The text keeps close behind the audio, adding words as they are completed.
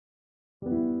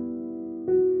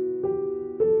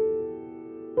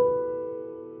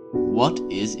What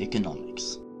is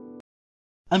economics?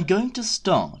 I'm going to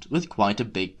start with quite a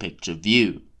big picture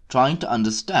view, trying to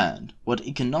understand what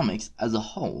economics as a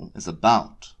whole is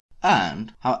about,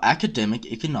 and how academic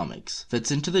economics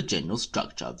fits into the general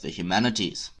structure of the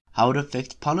humanities, how it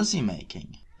affects policy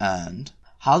making, and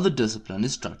how the discipline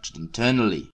is structured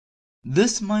internally.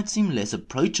 This might seem less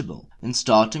approachable than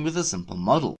starting with a simple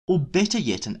model, or better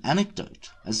yet an anecdote,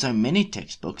 as so many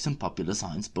textbooks and popular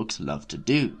science books love to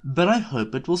do, but I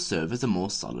hope it will serve as a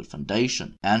more solid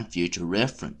foundation and future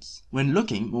reference when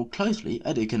looking more closely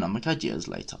at economic ideas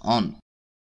later on.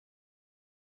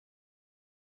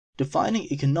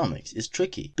 Defining economics is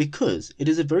tricky because it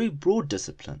is a very broad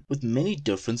discipline with many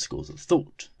different schools of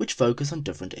thought, which focus on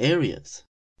different areas.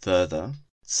 Further,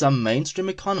 some mainstream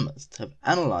economists have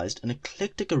analyzed an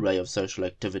eclectic array of social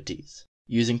activities,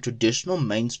 using traditional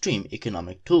mainstream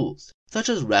economic tools, such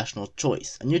as rational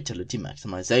choice and utility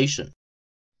maximization.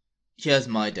 Here's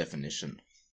my definition.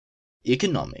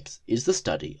 Economics is the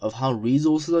study of how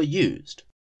resources are used,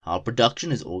 how production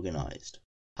is organized,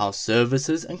 how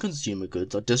services and consumer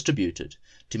goods are distributed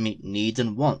to meet needs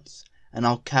and wants, and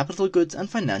how capital goods and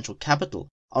financial capital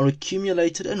are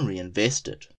accumulated and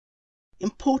reinvested.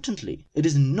 Importantly, it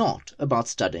is not about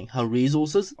studying how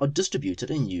resources are distributed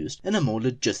and used in a more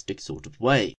logistic sort of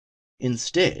way.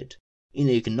 Instead, in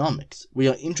economics, we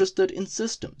are interested in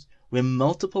systems where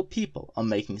multiple people are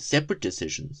making separate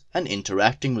decisions and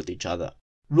interacting with each other,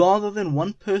 rather than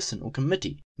one person or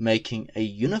committee making a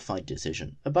unified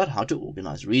decision about how to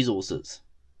organize resources.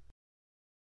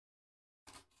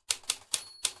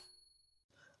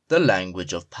 The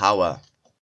language of power.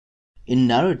 In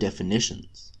narrow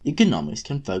definitions, economics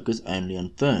can focus only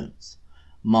on firms,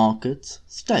 markets,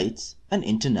 states, and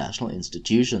international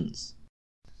institutions.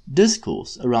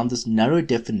 Discourse around this narrow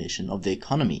definition of the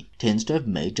economy tends to have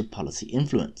major policy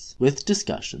influence, with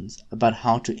discussions about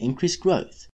how to increase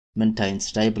growth, maintain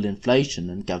stable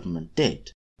inflation and government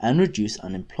debt, and reduce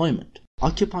unemployment,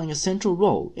 occupying a central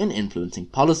role in influencing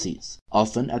policies,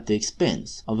 often at the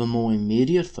expense of a more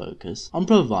immediate focus on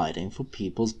providing for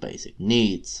people's basic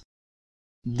needs.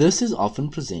 This is often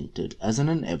presented as an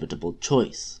inevitable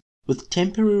choice, with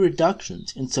temporary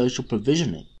reductions in social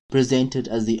provisioning presented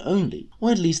as the only,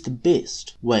 or at least the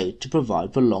best, way to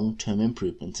provide for long-term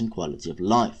improvements in quality of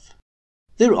life.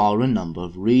 There are a number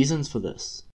of reasons for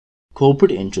this.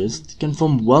 Corporate interests can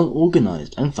form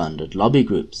well-organized and funded lobby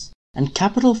groups, and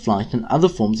capital flight and other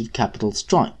forms of capital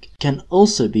strike can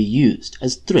also be used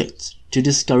as threats to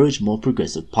discourage more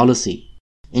progressive policy.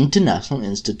 International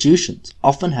institutions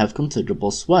often have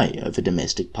considerable sway over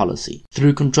domestic policy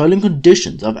through controlling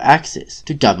conditions of access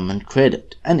to government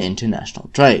credit and international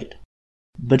trade.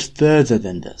 But further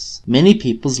than this, many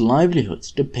people's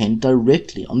livelihoods depend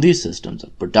directly on these systems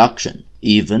of production,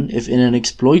 even if in an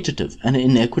exploitative and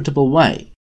inequitable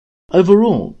way.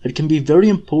 Overall, it can be very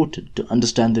important to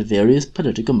understand the various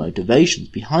political motivations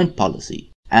behind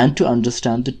policy and to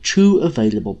understand the true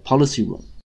available policy room.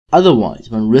 Otherwise,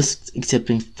 one risks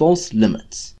accepting false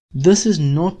limits. This is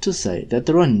not to say that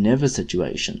there are never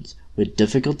situations where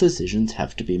difficult decisions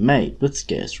have to be made with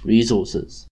scarce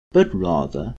resources, but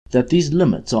rather that these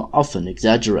limits are often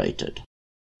exaggerated.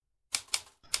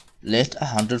 Let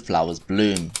 100 flowers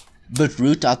bloom, but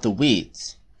root out the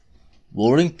weeds.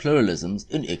 Warring pluralisms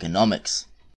in economics.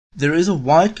 There is a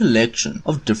wide collection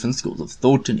of different schools of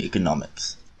thought in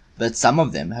economics, but some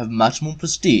of them have much more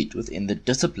prestige within the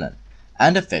discipline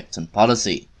and effects on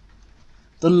policy.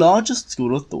 The largest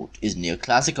school of thought is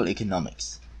neoclassical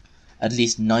economics. At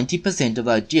least 90% of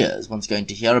the ideas one's going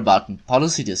to hear about in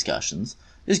policy discussions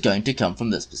is going to come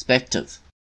from this perspective.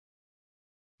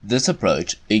 This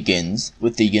approach begins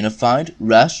with the unified,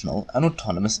 rational, and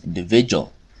autonomous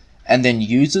individual, and then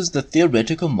uses the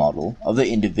theoretical model of the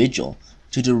individual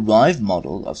to derive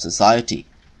model of society.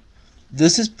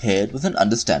 This is paired with an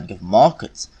understanding of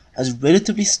markets as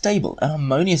relatively stable and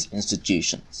harmonious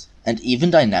institutions, and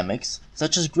even dynamics,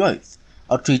 such as growth,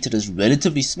 are treated as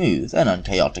relatively smooth and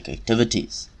unchaotic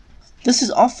activities. This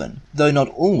is often, though not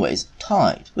always,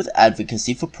 tied with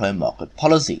advocacy for pro-market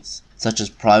policies, such as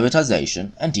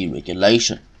privatization and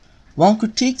deregulation. While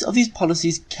critiques of these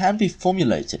policies can be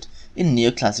formulated in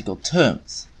neoclassical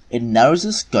terms, it narrows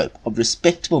the scope of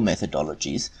respectable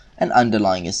methodologies and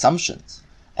underlying assumptions,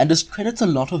 and discredits a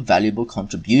lot of valuable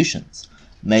contributions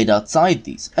made outside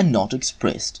these and not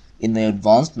expressed in the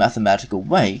advanced mathematical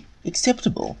way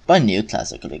acceptable by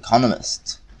neoclassical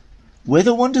economists.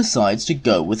 Whether one decides to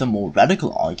go with a more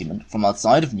radical argument from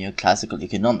outside of neoclassical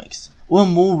economics, or a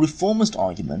more reformist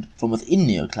argument from within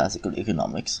neoclassical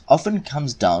economics, often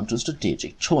comes down to a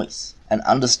strategic choice, and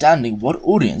understanding what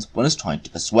audience one is trying to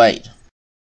persuade.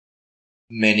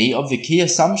 Many of the key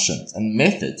assumptions and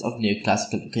methods of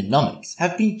neoclassical economics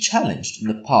have been challenged in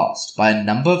the past by a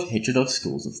number of heterodox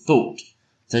schools of thought,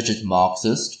 such as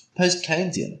Marxist,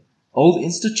 post-Keynesian, old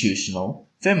institutional,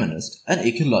 feminist, and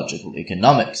ecological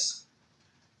economics.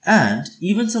 And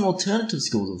even some alternative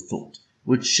schools of thought,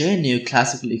 which share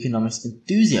neoclassical economics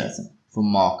enthusiasm for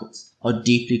markets, are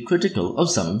deeply critical of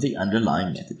some of the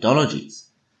underlying methodologies,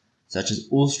 such as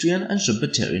Austrian and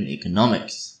Schumpeterian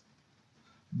economics.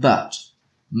 But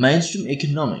mainstream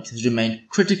economics has remained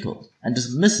critical and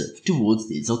dismissive towards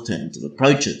these alternative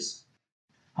approaches.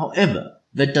 However,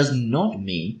 that does not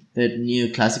mean that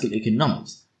neoclassical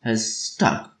economics has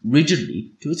stuck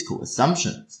rigidly to its core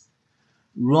assumptions.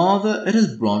 Rather, it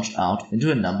has branched out into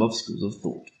a number of schools of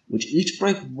thought, which each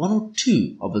break one or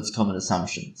two of its common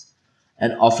assumptions,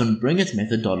 and often bring its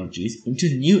methodologies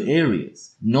into new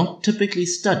areas not typically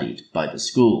studied by the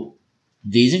school.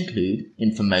 These include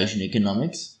information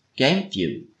economics, game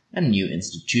theory, and new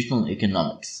institutional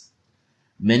economics.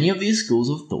 Many of these schools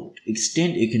of thought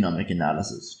extend economic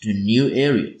analysis to new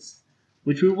areas,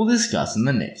 which we will discuss in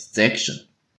the next section.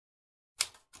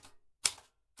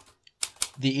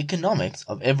 The economics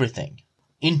of everything,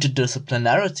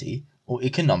 interdisciplinarity or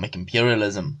economic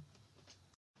imperialism.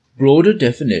 Broader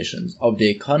definitions of the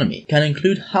economy can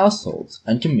include households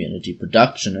and community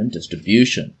production and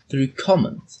distribution through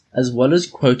commons, as well as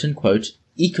quote-unquote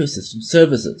ecosystem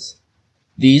services.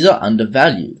 These are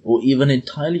undervalued or even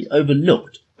entirely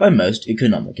overlooked by most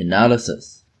economic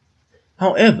analysis.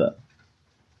 However,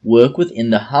 work within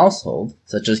the household,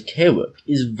 such as care work,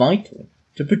 is vital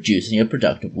to producing a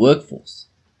productive workforce,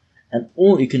 and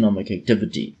all economic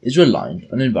activity is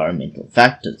reliant on environmental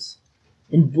factors.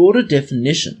 In broader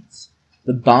definitions,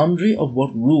 the boundary of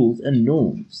what rules and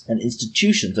norms and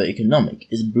institutions are economic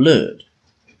is blurred.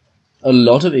 A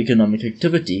lot of economic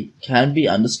activity can be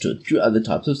understood through other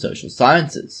types of social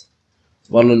sciences,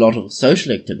 while a lot of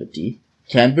social activity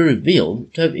can be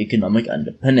revealed to have economic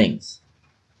underpinnings.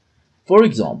 For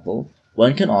example,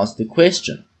 one can ask the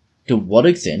question, to what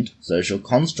extent social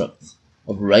constructs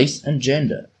of race and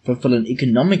gender fulfill an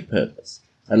economic purpose,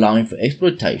 allowing for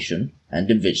exploitation and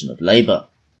division of labor.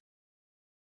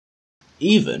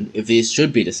 Even if these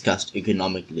should be discussed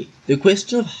economically, the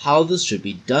question of how this should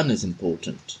be done is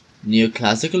important.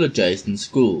 Neoclassical adjacent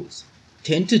schools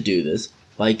tend to do this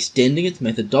by extending its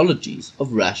methodologies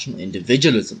of rational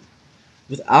individualism,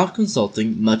 without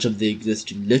consulting much of the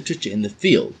existing literature in the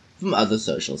field from other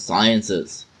social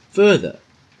sciences. Further,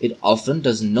 it often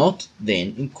does not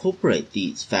then incorporate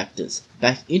these factors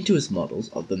back into its models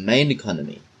of the main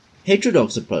economy.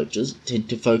 Heterodox approaches tend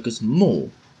to focus more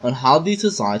on how these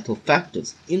societal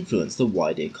factors influence the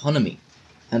wider economy,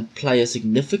 and play a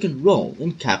significant role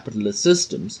in capitalist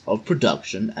systems of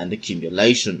production and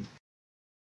accumulation.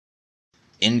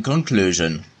 In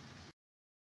conclusion,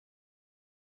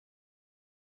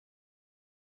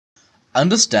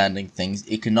 understanding things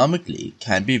economically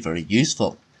can be very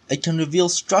useful. It can reveal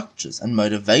structures and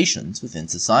motivations within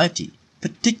society,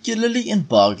 particularly in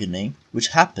bargaining which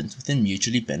happens within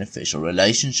mutually beneficial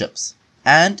relationships.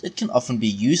 And it can often be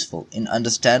useful in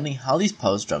understanding how these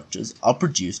power structures are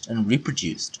produced and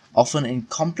reproduced, often in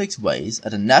complex ways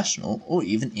at a national or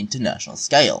even international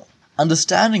scale.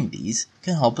 Understanding these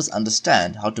can help us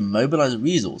understand how to mobilize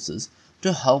resources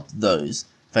to help those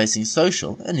facing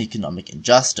social and economic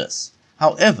injustice.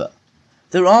 However,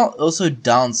 there are also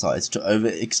downsides to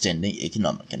overextending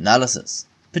economic analysis,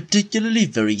 particularly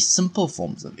very simple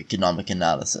forms of economic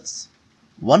analysis.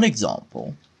 One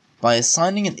example, by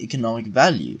assigning an economic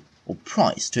value or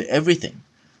price to everything,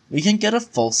 we can get a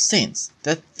false sense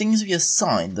that things we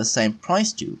assign the same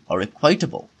price to are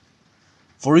equatable.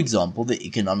 For example, the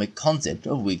economic concept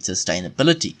of weak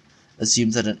sustainability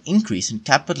assumes that an increase in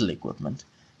capital equipment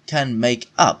can make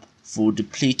up for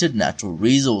depleted natural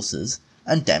resources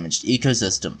and damaged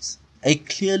ecosystems, a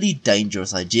clearly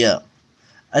dangerous idea.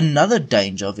 Another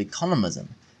danger of economism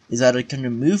is that it can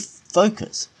remove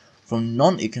focus from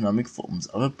non-economic forms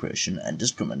of oppression and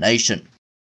discrimination.